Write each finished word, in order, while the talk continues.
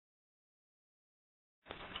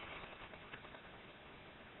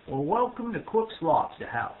Well, welcome to Cook's Lobster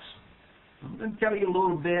House. I'm going to tell you a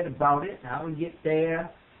little bit about it, how to get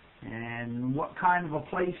there, and what kind of a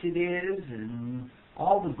place it is, and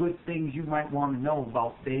all the good things you might want to know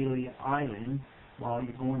about Bailey Island while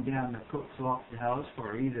you're going down to Cook's Lobster House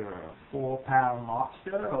for either a 4-pound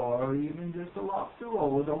lobster or even just a lobster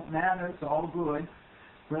roll. It don't matter, it's all good.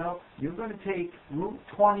 Well, you're going to take Route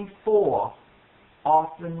 24 off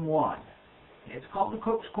in 1. It's called the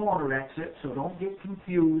Cook's Corner exit, so don't get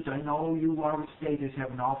confused. I know you out-of-staters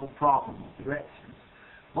have an awful problem with directions.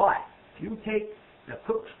 But if you take the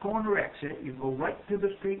Cook's Corner exit, you go right to the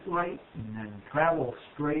street light and then travel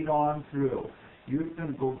straight on through. You're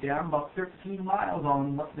going to go down about 13 miles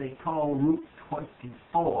on what they call Route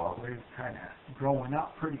 24. We're kind of growing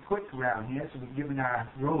up pretty quick around here, so we're giving our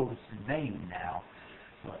roads a name now.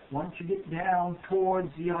 But once you get down towards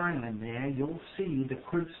the island there, you'll see the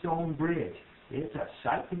Cribstone Bridge. It's a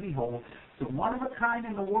sight to behold. It's a one of a kind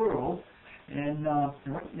in the world, and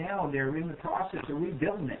right now they're in the process of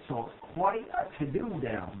rebuilding it, so it's quite a to-do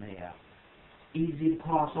down there. Easy to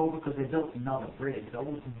cross over because they built another bridge.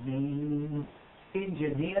 Those main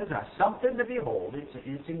engineers are something to behold.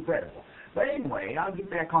 It's incredible. But anyway, I'll get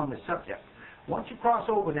back on the subject. Once you cross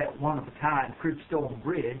over that one-of-a-kind Cribstone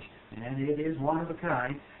Bridge, and it is one of a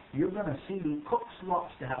kind, you're going to see Cook's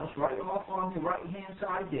Lobster House right off on the right-hand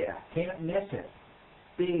side there. Can't miss it.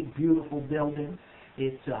 Big, beautiful building.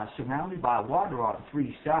 It's surrounded by water on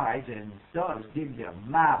 3 sides and does give you a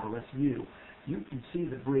marvelous view. You can see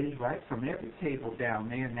the bridge right from every table down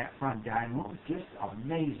there in that front dining room. It's just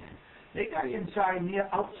amazing. They got inside and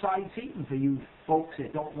outside seating for you folks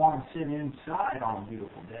that don't want to sit inside on a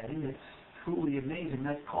beautiful day. It's truly amazing.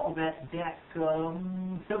 Let's call that deck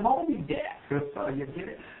the Moby Deck. You get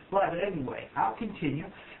it? But anyway, I'll continue.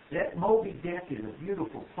 That Moby Deck is a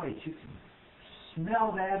beautiful place. You can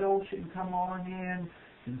smell that ocean come on in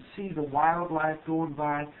and see the wildlife going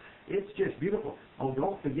by. It's just beautiful. Oh,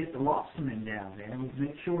 don't forget the lobstermen down there.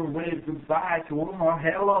 Make sure to wave goodbye to them or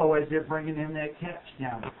hello as they're bringing in their catch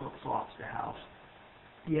down to Cook's Lobster House.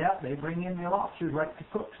 Yeah, they bring in their lobsters right to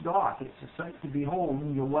Cook's Dock. It's a sight to behold,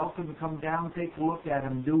 and you're welcome to come down and take a look at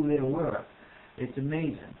them and do their work. It's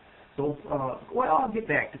amazing. So, well, I'll get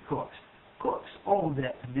back to Cook's. Cook's own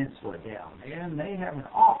that peninsula down there, and they have an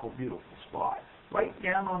awful beautiful spot. Right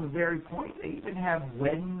down on the very point, they even have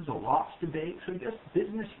weddings or lobster bakes or just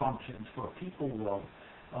business functions for people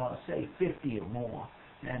of, say, 50 or more.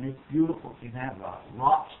 And it's beautiful. You can have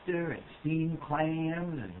lobster and steamed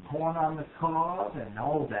clams and corn on the cob and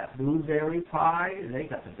all that blueberry pie. They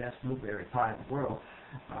got the best blueberry pie in the world.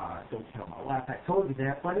 Don't tell my wife I told you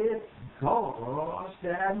that, but it's gosh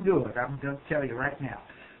damn good. I'm going to tell you right now.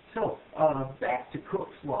 So, back to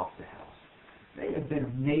Cook's Lobster House. They have been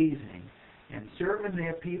amazing and serving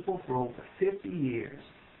their people for over 50 years.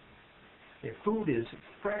 Their food is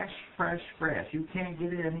fresh, fresh, fresh. You can't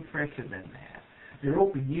get it any fresher than that. They're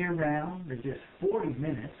open year-round. They're just 40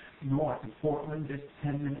 minutes north of Portland, just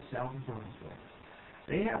 10 minutes south of Brunswick.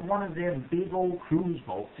 They have one of them big old cruise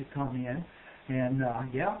boats that come in, and,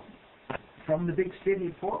 yeah, from the big city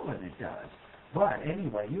of Portland it does. But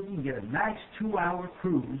anyway, you can get a nice 2-hour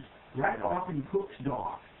cruise right off in Cook's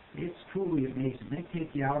Dock. It's truly amazing. They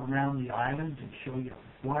take you out around the island and show you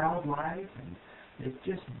wildlife, and it's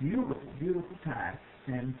just beautiful, beautiful time.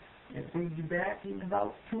 And it brings you back in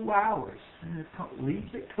about 2 hours. And it leaves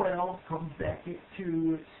at 12, comes back at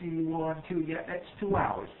 2, let's see, 1, 2, yeah, that's 2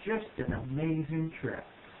 hours. Just an amazing trip.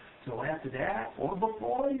 So after that, or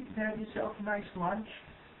before, you can have yourself a nice lunch.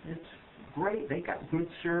 It's great. They got good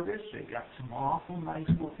service. They got some awful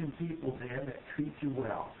nice-looking people there that treat you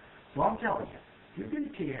well. So I'm telling you, if you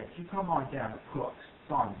get a chance, you come on down to Cook's.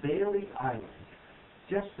 It's on Bailey Island.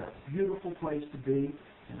 Just a beautiful place to be.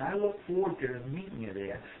 And I look forward to meeting you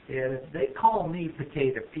there. They call me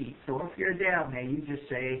Potatoepete, so if you're down there, you just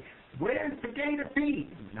say, "Where's Potatoepete?"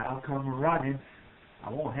 And I'll come running. I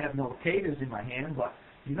won't have no potatoes in my hand, but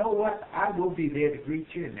you know what? I will be there to greet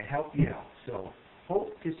you and to help you out. So,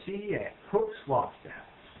 hope to see you at